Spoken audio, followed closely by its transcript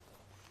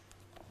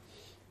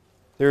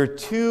There are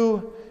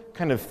two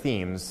kind of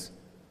themes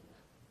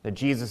that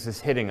Jesus is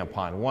hitting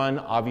upon. One,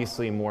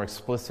 obviously more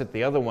explicit.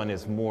 The other one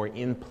is more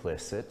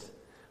implicit.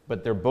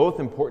 But they're both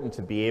important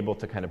to be able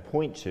to kind of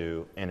point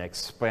to and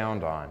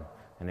expound on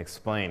and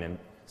explain, and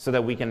so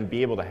that we can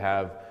be able to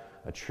have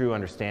a true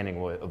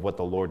understanding of what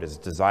the Lord is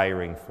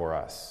desiring for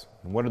us.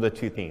 And what are the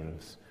two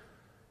themes?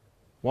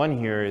 One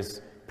here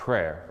is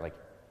prayer, like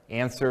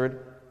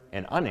answered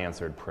and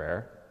unanswered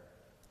prayer.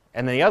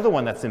 And the other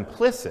one that's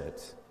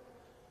implicit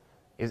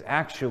is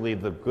actually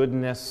the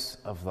goodness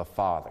of the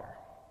Father,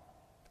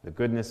 the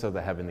goodness of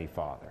the Heavenly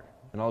Father.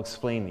 And I'll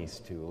explain these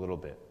two a little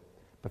bit.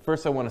 But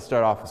first I want to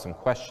start off with some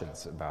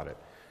questions about it,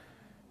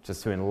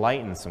 just to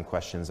enlighten some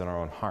questions in our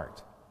own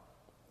heart.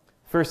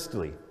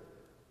 Firstly,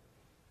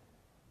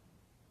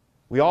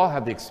 we all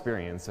have the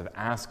experience of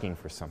asking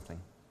for something,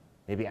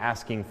 maybe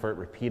asking for it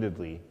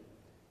repeatedly,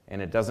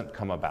 and it doesn't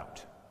come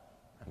about.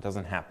 It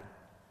doesn't happen.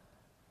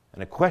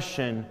 And a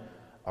question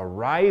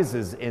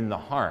arises in the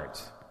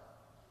heart.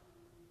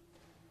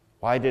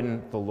 Why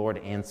didn't the Lord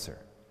answer?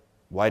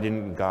 Why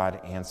didn't God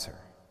answer?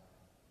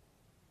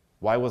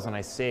 Why wasn't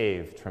I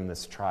saved from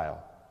this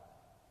trial?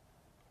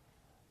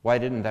 Why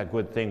didn't that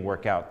good thing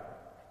work out?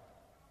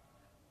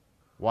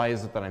 Why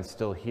is it that I'm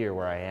still here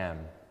where I am?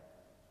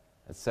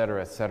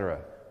 Etc., etc.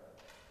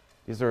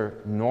 These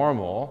are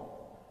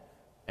normal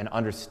and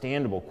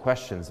understandable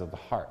questions of the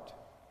heart.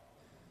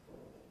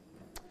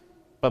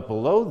 But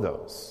below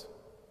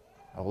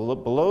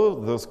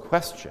those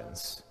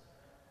questions,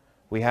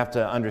 we have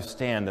to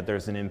understand that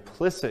there's an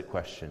implicit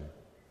question.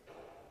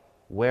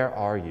 Where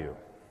are you?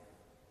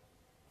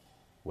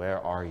 Where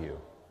are you?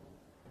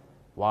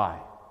 Why?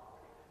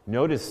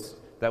 Notice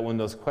that when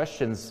those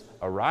questions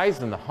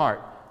arise in the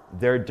heart,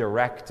 they're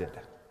directed.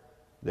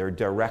 They're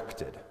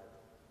directed.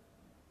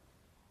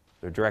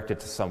 They're directed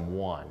to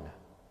someone.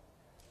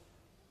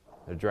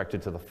 They're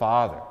directed to the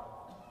Father,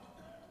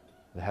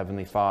 the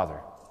Heavenly Father.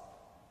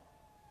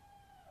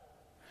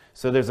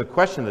 So there's a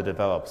question that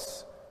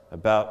develops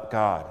about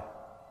God.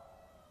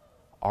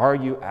 Are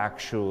you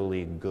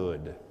actually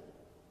good?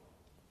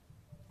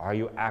 Are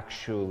you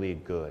actually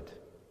good?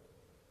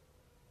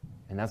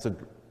 And that's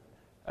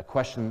a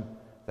question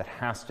that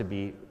has to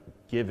be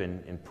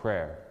given in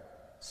prayer,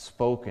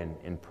 spoken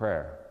in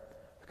prayer.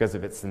 Because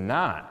if it's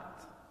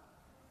not,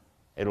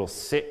 it'll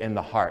sit in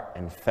the heart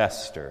and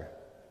fester.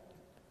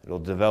 It'll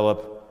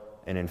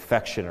develop an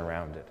infection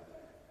around it.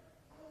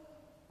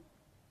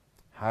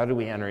 How do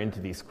we enter into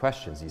these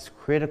questions, these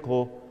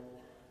critical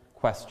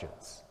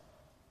questions?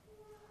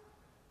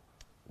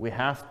 We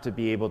have to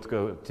be able to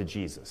go to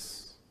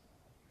Jesus.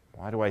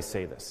 Why do I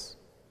say this?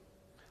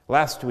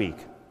 Last week,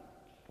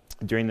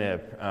 during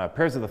the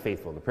Prayers of the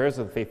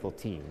Faithful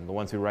team, the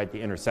ones who write the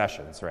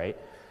intercessions, right,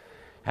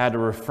 had to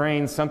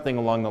refrain something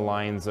along the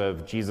lines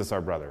of Jesus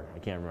our brother. I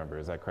can't remember,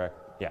 is that correct?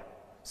 Yeah.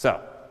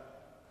 So,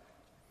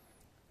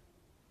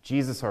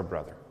 Jesus our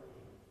brother,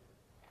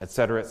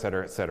 etc.,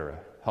 etc., etc.,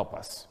 help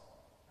us.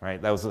 Right?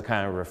 That was the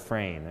kind of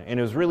refrain. And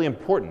it was really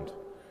important.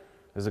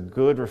 It was a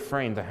good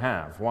refrain to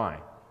have. Why?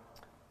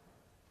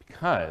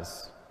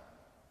 Because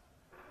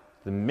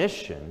the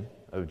mission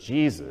of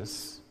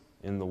Jesus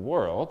in the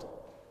world,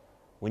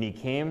 when he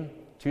came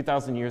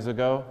 2,000 years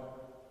ago,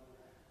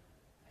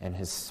 and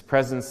his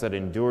presence that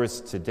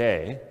endures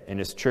today in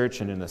his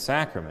church and in the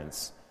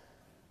sacraments,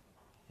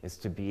 is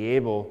to be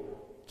able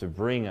to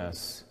bring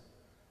us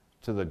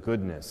to the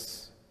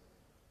goodness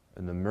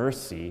and the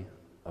mercy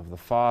of the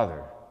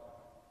Father.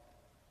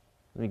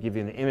 Let me give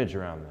you an image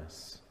around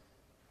this.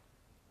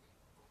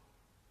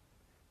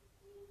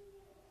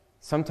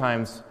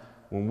 Sometimes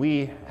when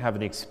we have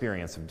an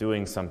experience of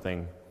doing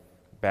something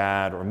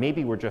bad, or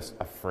maybe we're just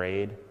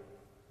afraid,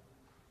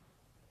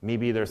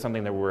 maybe there's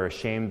something that we're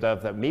ashamed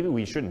of that maybe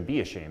we shouldn't be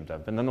ashamed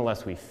of, but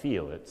nonetheless we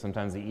feel it.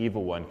 Sometimes the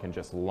evil one can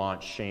just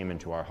launch shame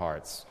into our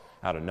hearts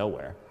out of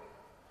nowhere.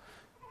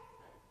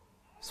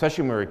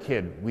 Especially when we're a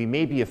kid, we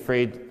may be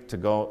afraid to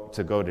go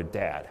to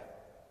Dad.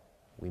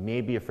 We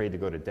may be afraid to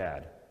go to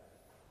Dad.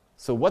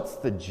 So what's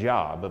the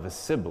job of a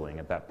sibling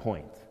at that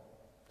point,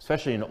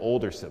 especially an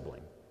older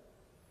sibling?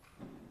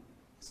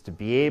 It's to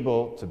be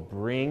able to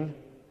bring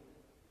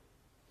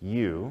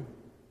you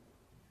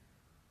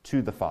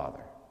to the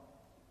Father.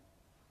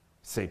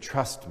 Say,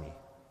 trust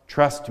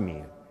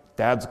me.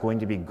 Dad's going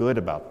to be good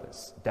about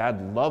this.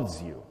 Dad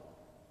loves you.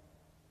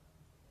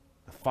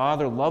 The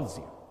Father loves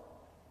you.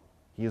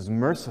 He is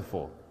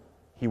merciful.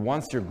 He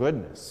wants your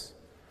goodness.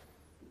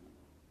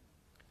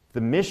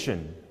 The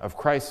mission of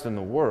Christ in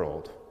the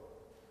world,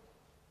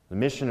 the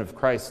mission of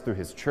Christ through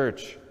his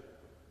church,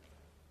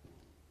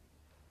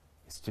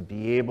 is to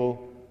be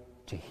able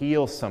to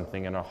heal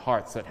something in our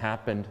hearts that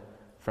happened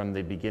from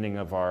the beginning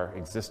of our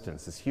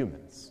existence as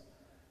humans,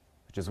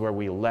 which is where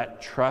we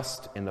let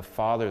trust in the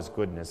Father's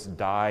goodness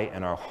die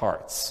in our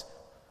hearts,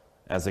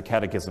 as the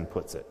Catechism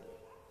puts it.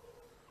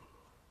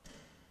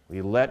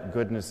 We let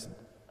goodness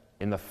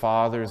in the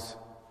Father's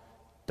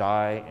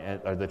die,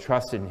 or the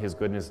trust in his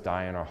goodness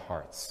die in our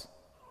hearts.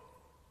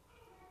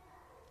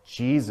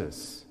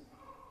 Jesus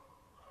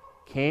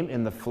came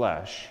in the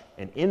flesh,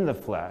 and in the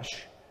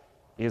flesh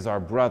is our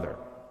brother.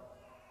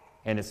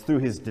 And it's through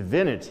his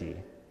divinity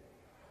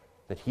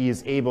that he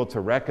is able to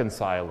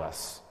reconcile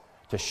us,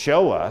 to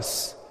show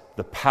us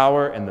the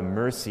power and the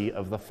mercy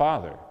of the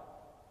Father.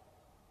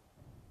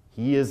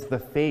 He is the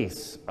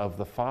face of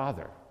the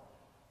Father,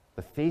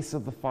 the face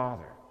of the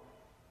Father,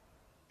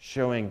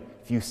 showing,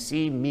 if you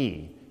see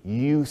me,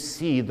 you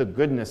see the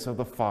goodness of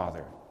the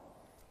Father.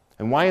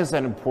 And why is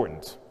that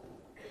important?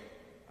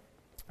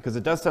 Because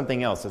it does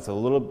something else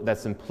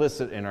that's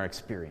implicit in our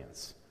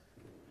experience.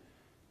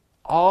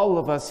 All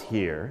of us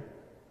here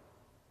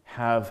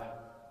have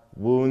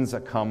wounds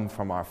that come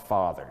from our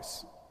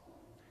fathers.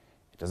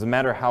 It doesn't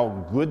matter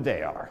how good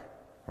they are,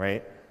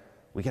 right?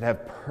 We could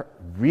have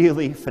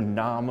really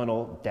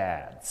phenomenal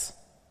dads,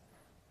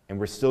 and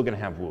we're still going to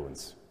have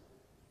wounds.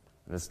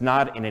 And it's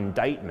not an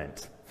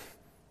indictment,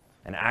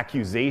 an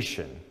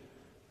accusation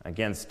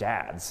against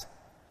dads.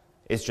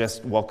 It's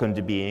just welcome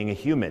to being a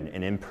human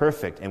and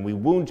imperfect, and we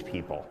wound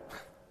people.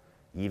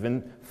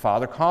 Even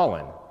Father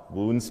Colin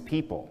wounds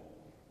people.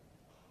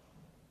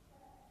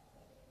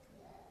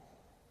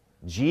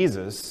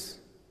 Jesus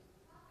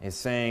is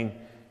saying,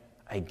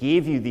 I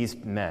gave you these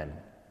men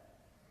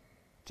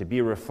to be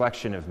a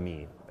reflection of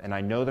me, and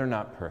I know they're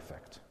not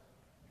perfect.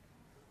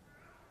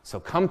 So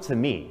come to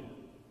me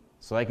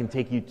so I can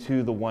take you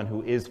to the one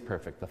who is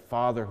perfect, the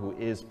Father who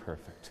is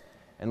perfect,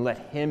 and let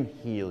him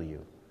heal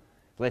you.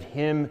 Let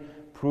him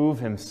prove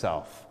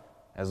himself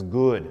as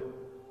good.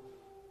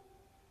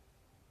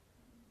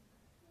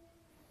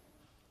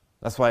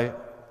 That's why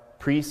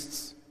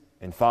priests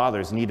and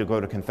fathers need to go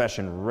to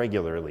confession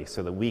regularly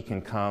so that we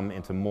can come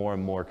into more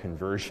and more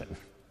conversion,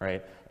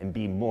 right? And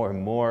be more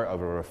and more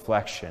of a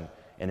reflection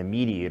and a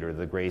mediator of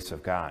the grace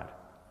of God.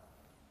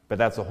 But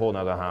that's a whole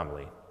other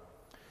homily.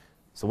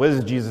 So what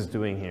is Jesus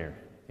doing here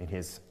in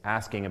his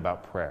asking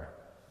about prayer?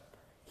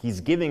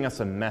 He's giving us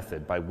a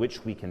method by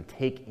which we can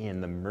take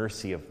in the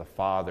mercy of the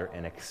Father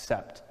and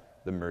accept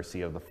the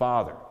mercy of the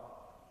Father.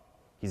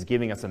 He's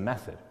giving us a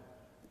method.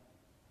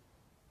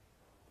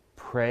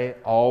 Pray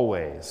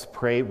always.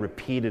 Pray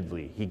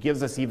repeatedly. He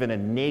gives us even a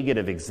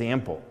negative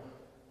example,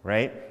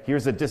 right?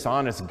 Here's a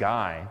dishonest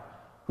guy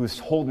who's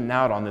holding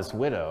out on this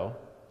widow,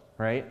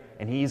 right?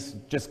 And he's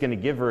just going to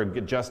give her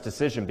a just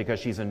decision because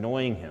she's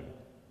annoying him,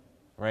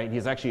 right?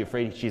 He's actually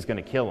afraid she's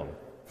going to kill him,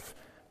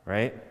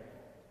 right?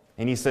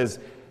 And he says,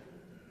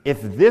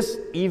 if this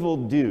evil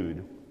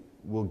dude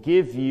will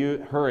give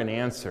her an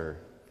answer,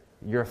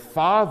 your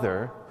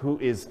Father, who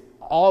is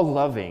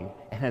all-loving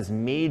and has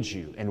made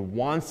you and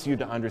wants you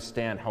to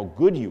understand how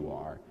good you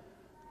are,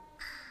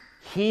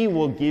 he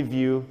will give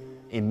you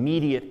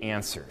immediate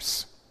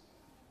answers.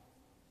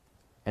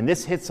 And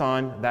this hits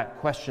on that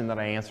question that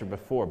I answered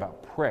before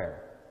about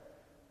prayer.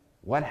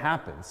 What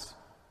happens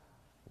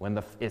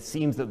when it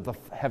seems that the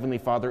Heavenly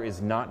Father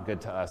is not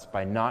good to us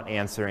by not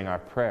answering our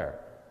prayer?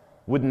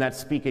 Wouldn't that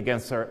speak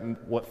against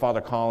what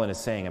Father Colin is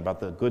saying about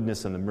the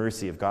goodness and the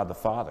mercy of God the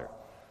Father?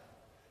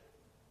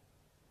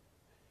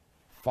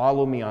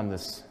 Follow me on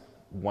this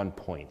one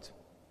point.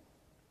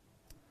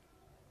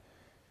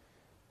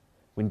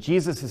 When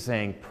Jesus is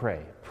saying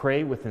pray,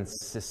 pray with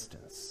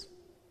insistence,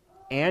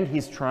 and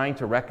he's trying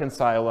to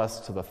reconcile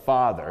us to the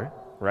Father,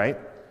 right?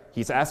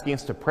 He's asking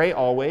us to pray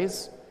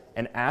always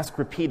and ask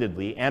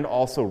repeatedly, and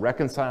also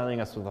reconciling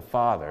us with the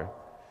Father.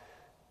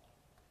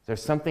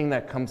 There's something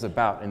that comes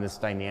about in this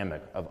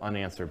dynamic of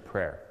unanswered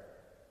prayer.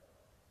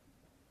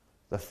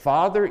 The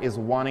Father is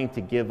wanting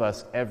to give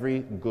us every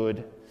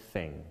good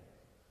thing.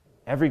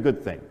 Every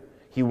good thing.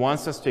 He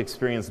wants us to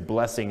experience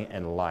blessing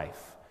and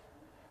life,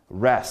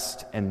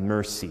 rest and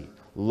mercy,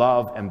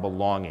 love and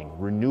belonging,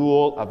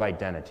 renewal of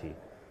identity,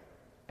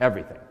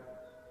 everything.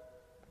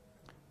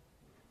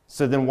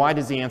 So then why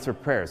does he answer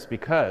prayers?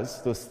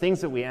 Because those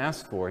things that we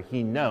ask for,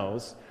 he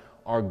knows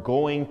are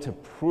going to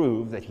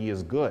prove that he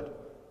is good.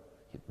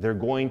 They're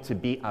going to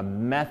be a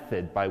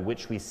method by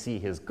which we see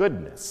his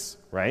goodness,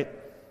 right?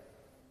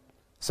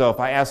 So if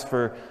I ask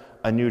for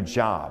a new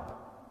job,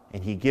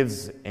 and he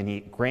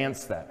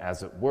grants that,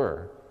 as it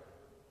were,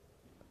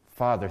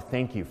 Father,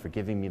 thank you for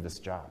giving me this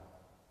job.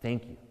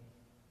 Thank you.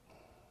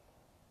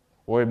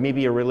 Or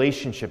maybe a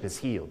relationship is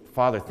healed.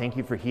 Father, thank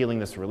you for healing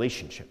this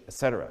relationship,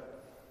 etc.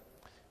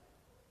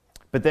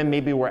 But then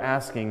maybe we're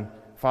asking,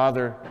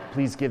 Father,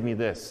 please give me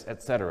this,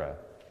 etc.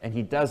 And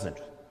he doesn't.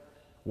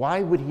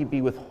 Why would he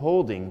be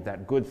withholding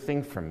that good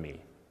thing from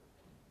me?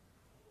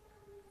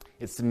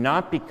 It's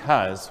not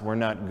because we're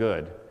not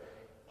good.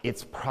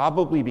 It's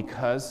probably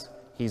because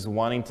he's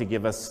wanting to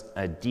give us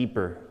a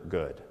deeper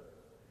good.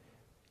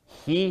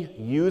 He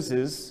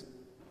uses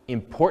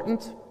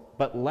important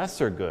but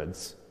lesser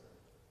goods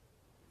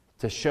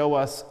to show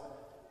us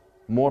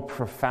more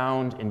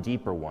profound and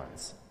deeper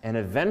ones. And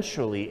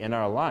eventually in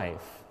our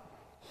life,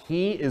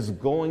 he is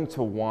going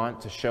to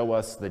want to show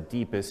us the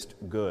deepest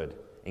good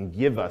and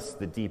give us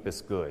the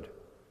deepest good,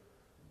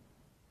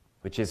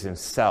 which is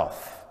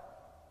himself.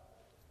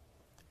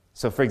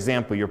 So for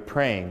example, you're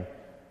praying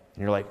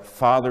and you're like,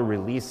 Father,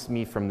 release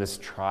me from this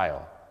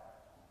trial.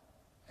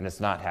 And it's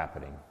not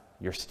happening.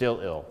 You're still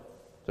ill.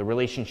 The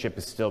relationship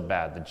is still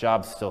bad. The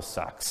job still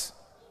sucks.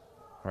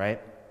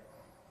 right?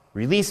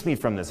 Release me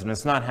from this, and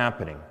it's not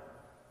happening.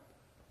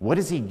 What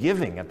is he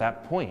giving at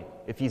that point?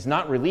 If he's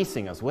not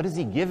releasing us, what is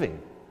he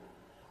giving?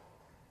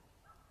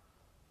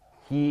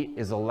 He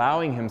is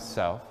allowing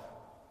himself,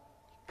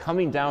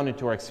 coming down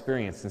into our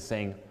experience and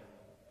saying,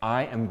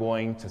 I am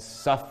going to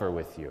suffer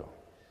with you.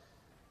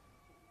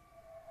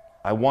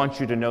 I want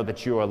you to know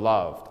that you are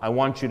loved. I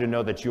want you to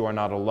know that you are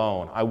not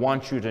alone. I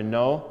want you to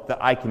know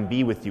that I can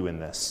be with you in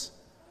this.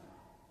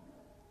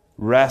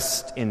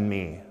 Rest in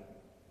me.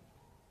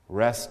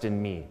 Rest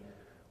in me.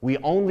 We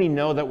only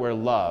know that we're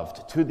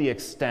loved to the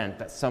extent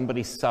that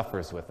somebody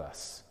suffers with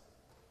us.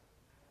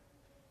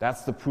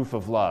 That's the proof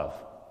of love.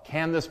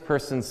 Can this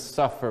person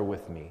suffer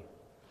with me?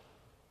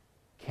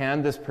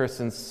 Can this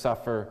person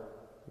suffer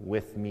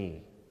with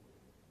me?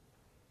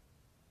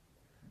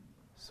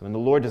 So when the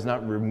Lord does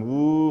not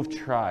remove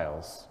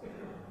trials,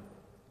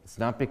 it's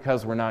not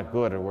because we're not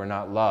good or we're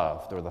not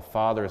loved or the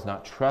Father is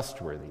not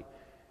trustworthy.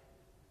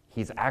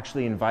 He's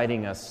actually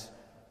inviting us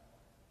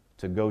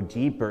to go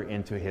deeper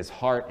into his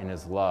heart and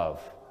his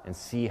love and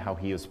see how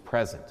he is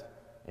present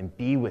and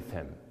be with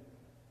him.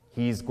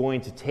 He's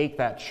going to take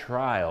that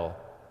trial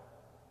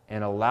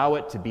and allow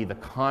it to be the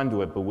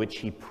conduit by which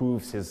he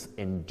proves his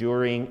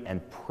enduring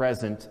and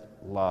present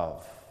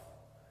love.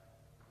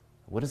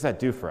 What does that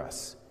do for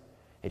us?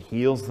 It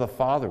heals the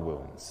father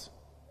wounds.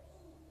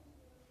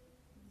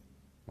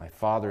 My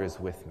Father is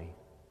with me.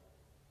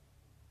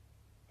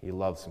 He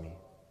loves me.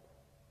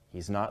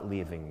 He's not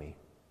leaving me.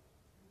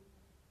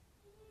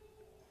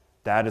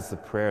 That is the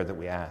prayer that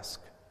we ask.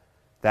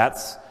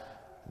 That's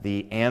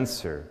the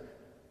answer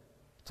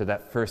to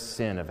that first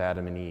sin of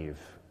Adam and Eve,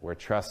 where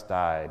trust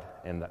died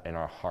in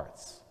our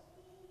hearts.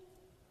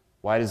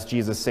 Why does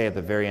Jesus say at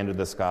the very end of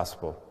this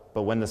gospel,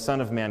 but when the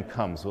Son of Man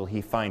comes, will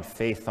he find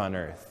faith on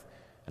earth?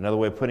 Another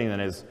way of putting that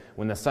is,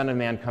 when the Son of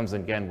Man comes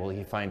again, will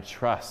he find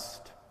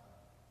trust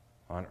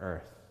on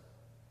earth?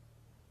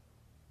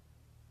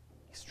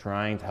 He's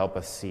trying to help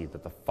us see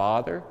that the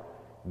Father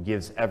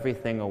gives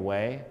everything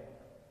away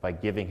by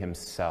giving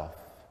himself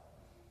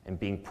and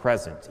being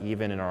present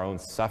even in our own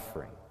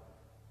suffering.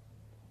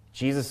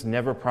 Jesus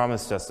never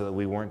promised us that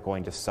we weren't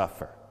going to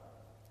suffer.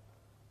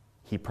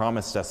 He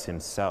promised us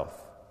himself.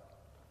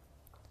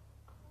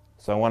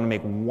 So I want to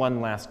make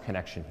one last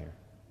connection here.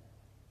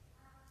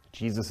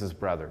 Jesus'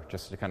 brother,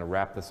 just to kind of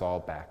wrap this all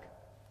back.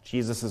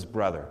 Jesus'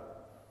 brother.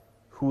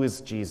 Who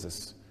is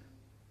Jesus?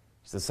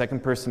 He's the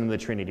second person in the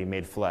Trinity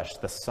made flesh,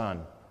 the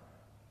Son,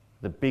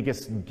 the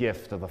biggest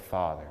gift of the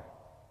Father.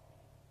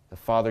 The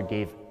Father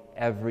gave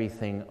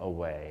everything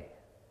away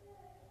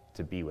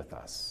to be with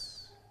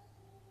us.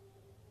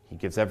 He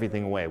gives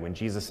everything away. When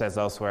Jesus says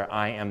elsewhere,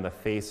 I am the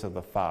face of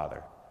the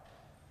Father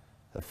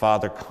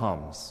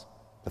comes.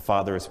 The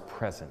Father is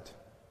present.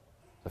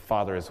 The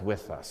Father is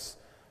with us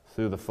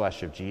through the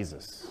flesh of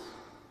Jesus.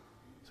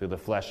 Through the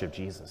flesh of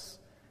Jesus.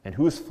 And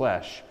whose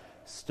flesh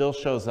still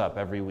shows up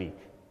every week?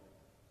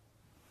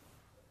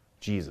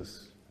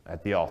 Jesus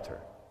at the altar,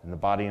 in the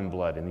body and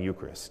blood, in the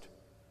Eucharist.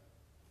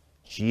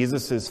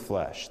 Jesus'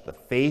 flesh, the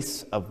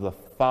face of the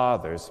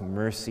Father's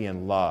mercy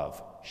and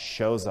love,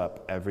 shows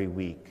up every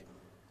week,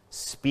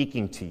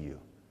 speaking to you,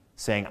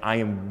 saying, I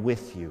am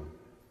with you.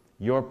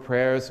 Your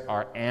prayers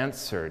are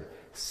answered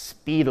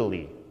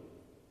speedily.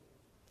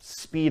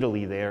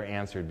 Speedily they are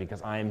answered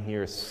because I am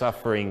here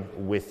suffering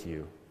with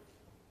you.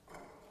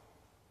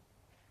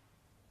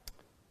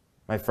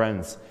 My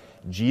friends,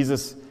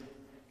 Jesus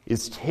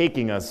is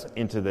taking us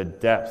into the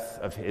depth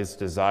of his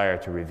desire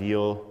to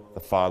reveal the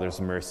Father's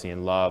mercy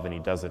and love, and he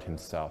does it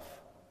himself.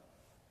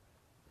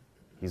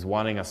 He's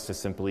wanting us to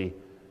simply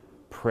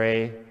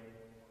pray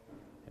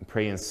and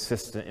pray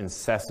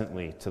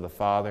incessantly to the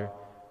Father,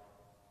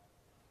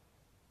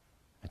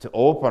 and to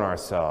open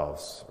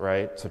ourselves,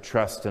 right, to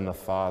trust in the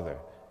Father.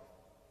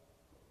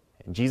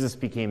 And Jesus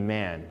became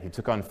man. He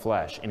took on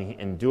flesh, and he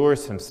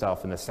endures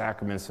himself in the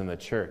sacraments in the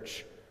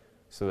church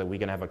so that we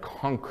can have a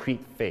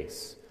concrete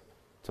face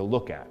to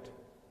look at,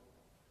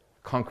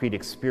 concrete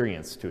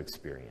experience to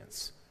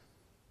experience.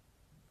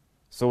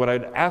 So what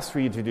I'd ask for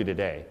you to do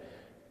today,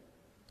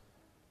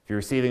 if you're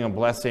receiving a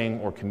blessing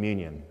or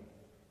communion,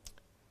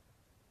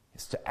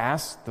 is to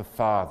ask the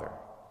Father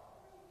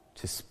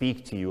to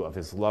speak to you of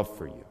his love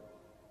for you.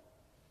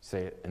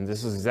 Say, and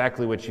this is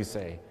exactly what you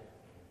say.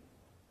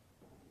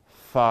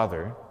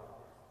 Father,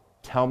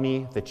 tell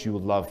me that you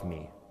love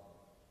me.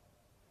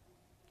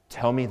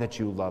 Tell me that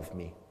you love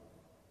me.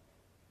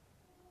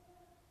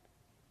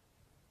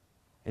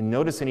 And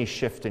notice any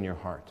shift in your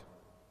heart.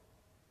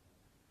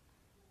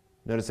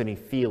 Notice any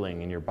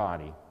feeling in your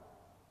body.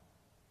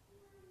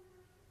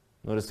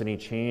 Notice any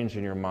change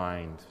in your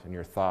mind and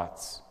your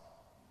thoughts.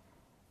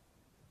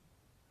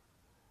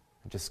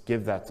 And just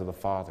give that to the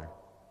Father.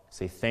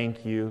 Say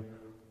thank you,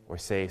 or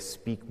say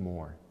speak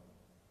more.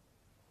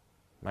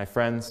 My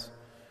friends,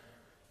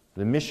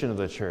 the mission of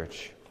the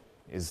church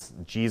is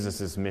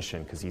Jesus'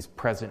 mission because he's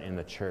present in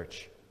the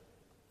church.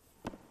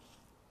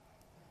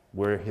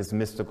 We're his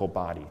mystical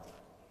body.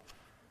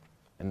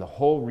 And the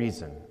whole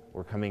reason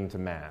we're coming to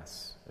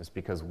Mass is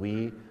because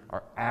we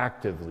are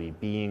actively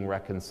being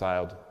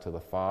reconciled to the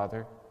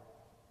Father,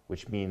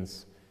 which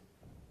means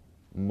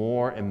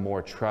more and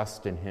more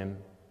trust in Him,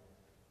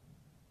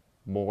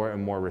 more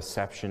and more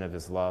reception of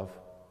His love,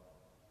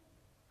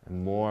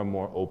 and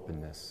more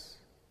openness.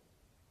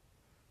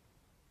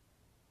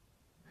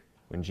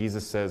 When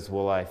Jesus says,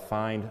 "Will I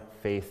find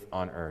faith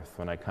on earth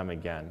when I come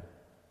again?"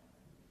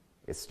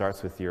 it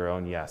starts with your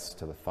own yes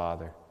to the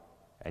Father,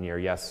 and your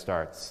yes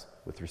starts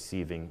with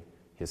receiving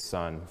His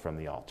Son from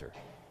the altar.